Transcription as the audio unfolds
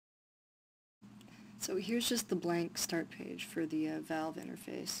So here's just the blank start page for the valve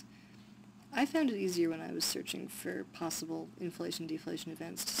interface. I found it easier when I was searching for possible inflation-deflation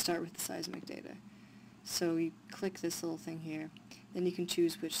events to start with the seismic data. So you click this little thing here, then you can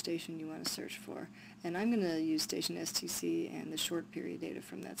choose which station you want to search for. And I'm going to use station STC and the short period data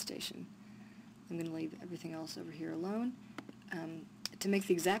from that station. I'm going to leave everything else over here alone. To make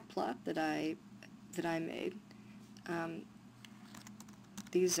the exact plot that I made,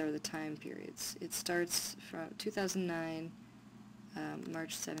 these are the time periods. It starts from 2009,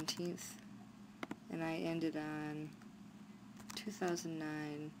 March 17th, and I ended on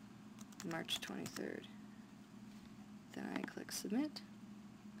 2009, March 23rd. Then I click Submit,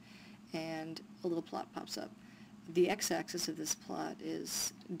 and a little plot pops up. The x-axis of this plot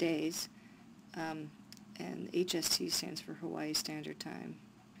is days, and HST stands for Hawaii Standard Time.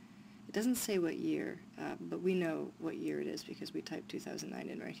 It doesn't say what year, but we know what year it is because we typed 2009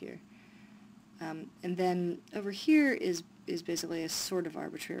 in right here. And then over here is basically a sort of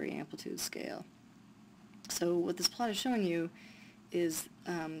arbitrary amplitude scale. So what this plot is showing you is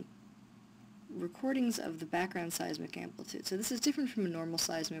recordings of the background seismic amplitude. So this is different from a normal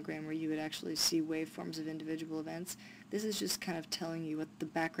seismogram where you would actually see waveforms of individual events. This is just kind of telling you what the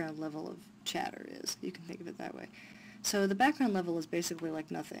background level of chatter is. You can think of it that way. So the background level is basically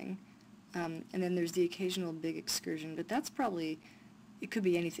like nothing. And then there's the occasional big excursion, but that's probably, it could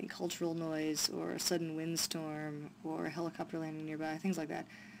be anything, cultural noise or a sudden windstorm or a helicopter landing nearby, things like that.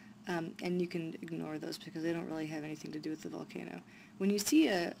 And you can ignore those because they don't really have anything to do with the volcano. When you see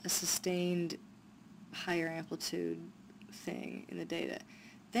a sustained higher amplitude thing in the data,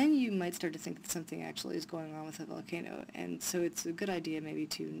 then you might start to think that something actually is going on with the volcano. And so it's a good idea maybe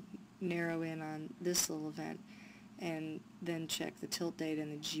to narrow in on this little event and then check the tilt data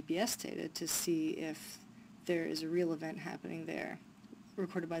and the GPS data to see if there is a real event happening there,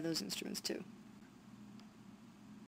 recorded by those instruments too.